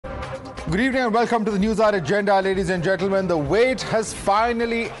Good evening and welcome to the News Hour agenda, ladies and gentlemen. The wait has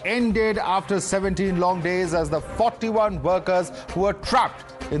finally ended after 17 long days as the 41 workers who were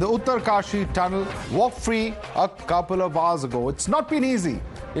trapped in the Uttarkashi tunnel walked free a couple of hours ago. It's not been easy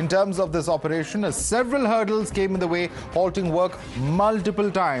in terms of this operation, as several hurdles came in the way, halting work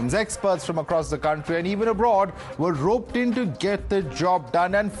multiple times. Experts from across the country and even abroad were roped in to get the job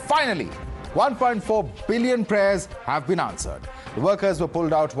done, and finally 1.4 billion prayers have been answered. The workers were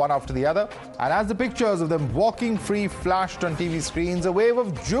pulled out one after the other, and as the pictures of them walking free flashed on TV screens, a wave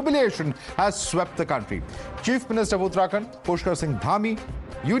of jubilation has swept the country. Chief Minister of Uttarakhand, Dhami,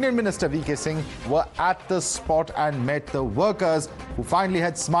 Union Minister VK Singh were at the spot and met the workers, who finally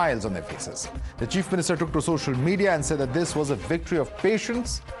had smiles on their faces. The Chief Minister took to social media and said that this was a victory of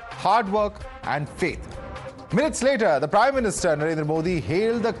patience, hard work and faith. Minutes later, the Prime Minister Narendra Modi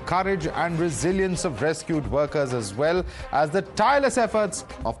hailed the courage and resilience of rescued workers as well as the tireless efforts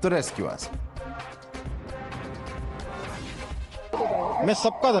of the rescuers. मैं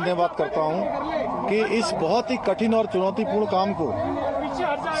सबका धन्यवाद करता हूं कि इस बहुत ही कठिन और चुनौतीपूर्ण काम को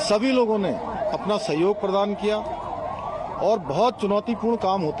सभी लोगों ने अपना सहयोग प्रदान किया और बहुत चुनौतीपूर्ण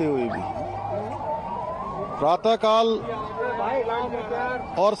काम होते हुए भी प्रातःकाल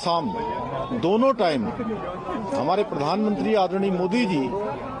और शाम दोनों टाइम हमारे प्रधानमंत्री आदरणीय मोदी जी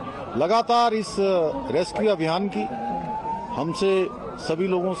लगातार इस रेस्क्यू अभियान की हमसे सभी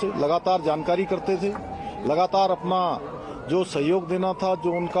लोगों से लगातार जानकारी करते थे, लगातार अपना जो सहयोग देना था,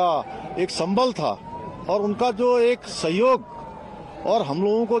 जो उनका एक संबल था और उनका जो एक सहयोग और हम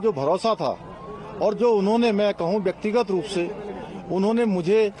लोगों को जो भरोसा था और जो उन्होंने, मैं कहूं व्यक्तिगत रूप से उन्होंने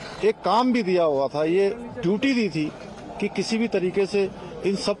मुझे एक काम भी दिया हुआ था, ये ड्यूटी दी थी कि किसी भी तरीके से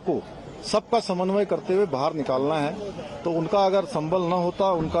इन सबका समन्वय करते हुए बाहर निकालना है। तो उनका अगर संबल न होता,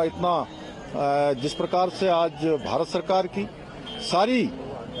 उनका इतना जिस प्रकार से आज भारत सरकार की सारी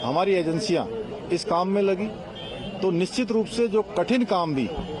हमारी एजेंसियां इस काम में लगी, तो निश्चित रूप से जो कठिन काम भी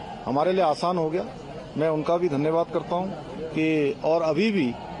हमारे लिए आसान हो गया। मैं उनका भी धन्यवाद करता हूं कि और अभी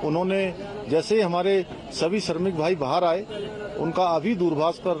भी उन्होंने जैसे ही हमारे सभी श्रमिक भाई बाहर आए, उनका अभी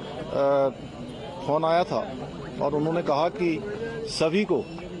दूरभाष पर फोन आया था और उन्होंने कहा कि सभी को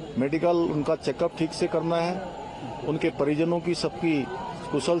मेडिकल उनका चेकअप ठीक से करना है, उनके परिजनों की सबकी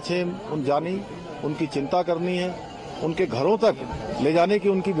कुशल क्षेम जानी, उनकी चिंता करनी है, उनके घरों तक ले जाने की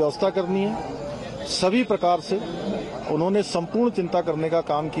उनकी व्यवस्था करनी है। सभी प्रकार से उन्होंने संपूर्ण चिंता करने का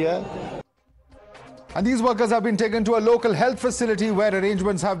काम किया है। And these workers have been taken to a local health facility where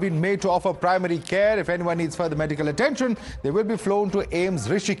arrangements have been made to offer primary care. If anyone needs further medical attention, they will be flown to AIIMS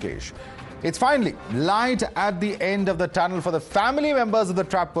Rishikesh. It's finally light at the end of the tunnel for the family members of the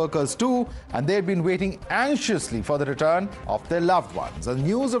trapped workers too, and they've been waiting anxiously for the return of their loved ones. The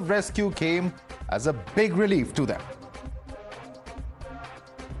news of rescue came as a big relief to them.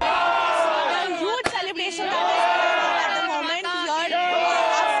 A huge celebration that is going on at the moment here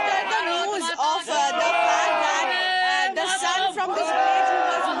after the news of the fact that the son from this village who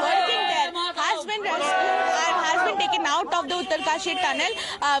was working there has been rescued and has been taken out of the Uttarkashi tunnel.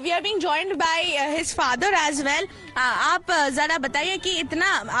 We are being joined by his father as well. आप जरा बताइए कि इतना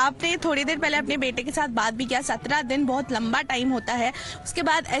आपने थोड़ी देर पहले अपने बेटे के साथ बात भी किया, 17 दिन बहुत लंबा टाइम होता है, उसके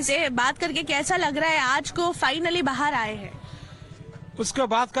बाद ऐसे बात करके कैसा लग रहा है आज को फाइनली बाहर आए हैं? उसको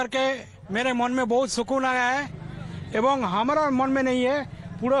बात करके मेरे मन में बहुत सुकून आया है एवं हमारा मन में नहीं है,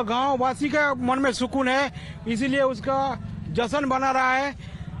 पूरा गांव वासी का मन में सुकून है, इसीलिए उसका जश्न बना रहा है।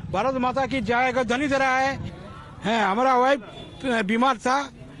 भारत माता की जय का ध्वनि दे रहा है। हमारा वाइफ बीमार था,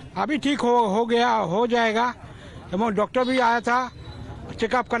 अभी ठीक हो जाएगा एवं डॉक्टर भी आया था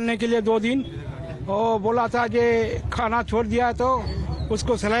चेकअप करने के लिए 2 दिन, और बोला था जे खाना छोड़ दिया तो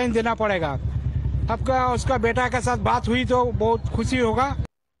उसको सलाइन देना पड़ेगा। आपका उसका बेटा के साथ बात हुई तो बहुत खुशी होगा।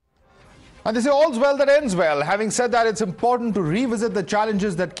 And they say all's well that ends well. Having said that, it's important to revisit the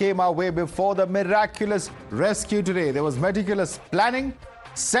challenges that came our way before the miraculous rescue today. There was meticulous planning,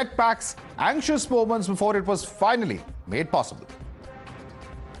 setbacks, anxious moments before it was finally made possible.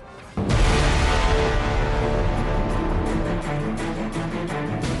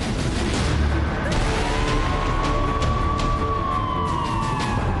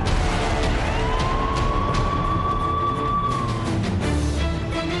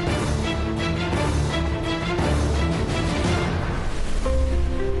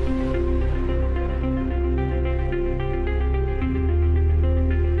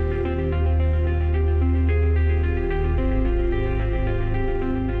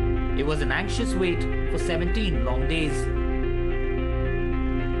 It was an anxious wait for 17 long days.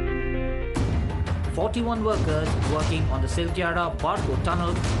 41 workers working on the Silkyara-Barco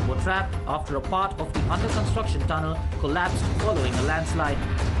tunnel were trapped after a part of the under-construction tunnel collapsed following a landslide,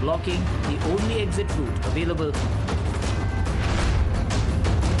 blocking the only exit route available.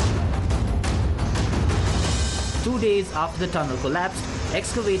 Two days after the tunnel collapsed,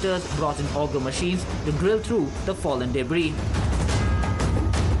 excavators brought in auger machines to drill through the fallen debris.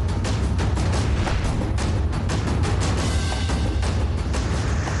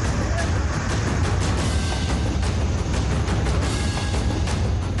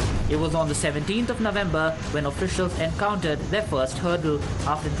 It was on the 17th of November when officials encountered their first hurdle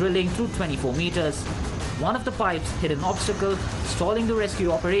after drilling through 24 meters. One of the pipes hit an obstacle, stalling the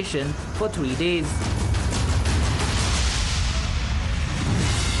rescue operation for 3 days.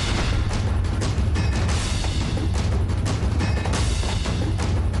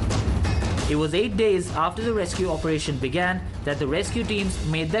 It was 8 days after the rescue operation began that the rescue teams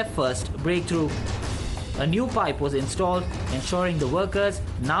made their first breakthrough. A new pipe was installed, ensuring the workers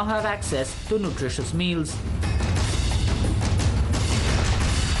now have access to nutritious meals.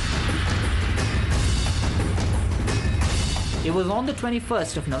 It was on the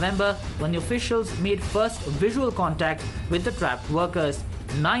 21st of November when the officials made first visual contact with the trapped workers,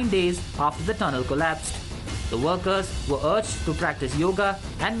 9 days after the tunnel collapsed. The workers were urged to practice yoga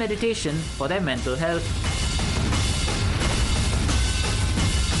and meditation for their mental health.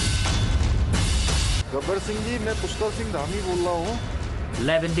 Gabbar Singh ji, मैं धामी बोल रहा हूँ।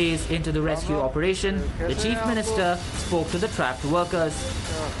 11 days into the rescue operation, the chief minister spoke to the trapped workers.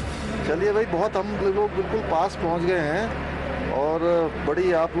 चलिए भाई, बहुत हम लोग बिल्कुल पास पहुँच गए हैं और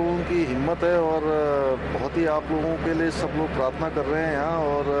बड़ी आप लोगों की हिम्मत है और बहुत ही आप लोगों के लिए सब लोग प्रार्थना कर रहे हैं यहाँ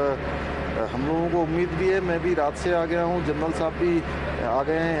और हम लोगों को उम्मीद भी है। मैं भी रात से आ गया हूँ, जनरल साहब भी आ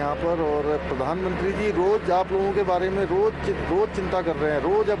गए हैं यहाँ पर और प्रधानमंत्री जी रोज आप लोगों के बारे में रोज चिंता कर रहे हैं,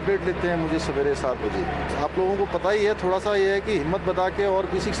 रोज अपडेट लेते हैं मुझे सवेरे 7 बजे। आप लोगों को पता ही है, थोड़ा सा ये है कि हिम्मत बता के और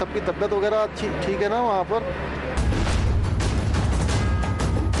किसी सबकी तबीयत वगैरह अच्छी ठीक है ना वहाँ पर।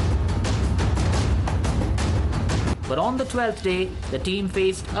 But on the 12th day, the team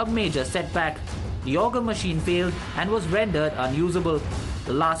faced a major setback. The auger machine failed and was rendered unusable.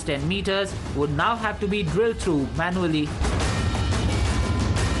 The last 10 meters would now have to be drilled through manually.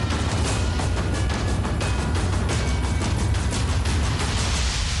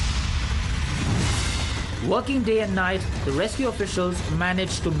 Working day and night, the rescue officials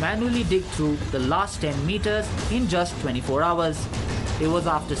managed to manually dig through the last 10 meters in just 24 hours. It was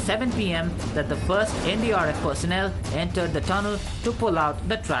after 7 p.m. that the first NDRF personnel entered the tunnel to pull out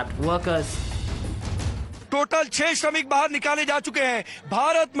the trapped workers. Total 6 श्रमिक बाहर निकाले जा चुके हैं।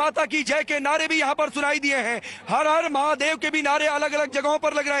 भारत माता की जय के नारे भी यहाँ पर सुनाई दिए हैं। हर हर महादेव के भी नारे अलग अलग जगहों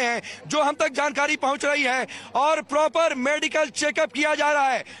पर लग रहे हैं, जो हम तक जानकारी पहुंच रही है। और प्रॉपर मेडिकल चेकअप किया जा रहा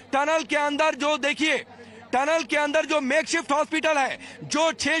है। टनल के अंदर जो देखिए, टनल के अंदर जो मेकशिफ्ट हॉस्पिटल है,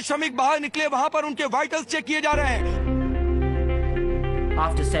 जो 6 श्रमिक बाहर निकले वहां पर उनके वाइटल्स चेक किए जा रहे हैं।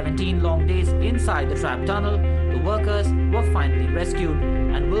 After 17 long days inside the trapped tunnel, the workers were finally rescued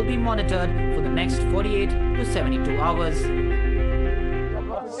and will be monitored for the next 48 to 72 hours.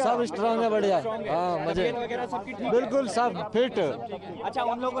 सब स्ट्रांग है, बढ़िया। हाँ, मजे बिल्कुल सब फिट। अच्छा,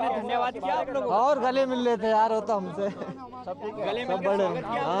 उन लोगों ने धन्यवाद किया आप लोगों को? और गले मिल रहे थे यार, होता हमसे सब बड़े।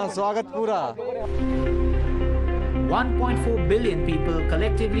 हाँ, स्वागत पूरा। 1.4 billion people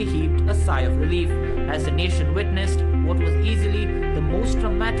collectively heaved a sigh of relief as the nation witnessed what was easily the most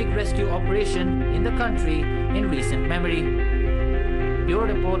traumatic rescue operation in the country in recent memory. Bureau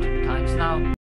Report, Times Now.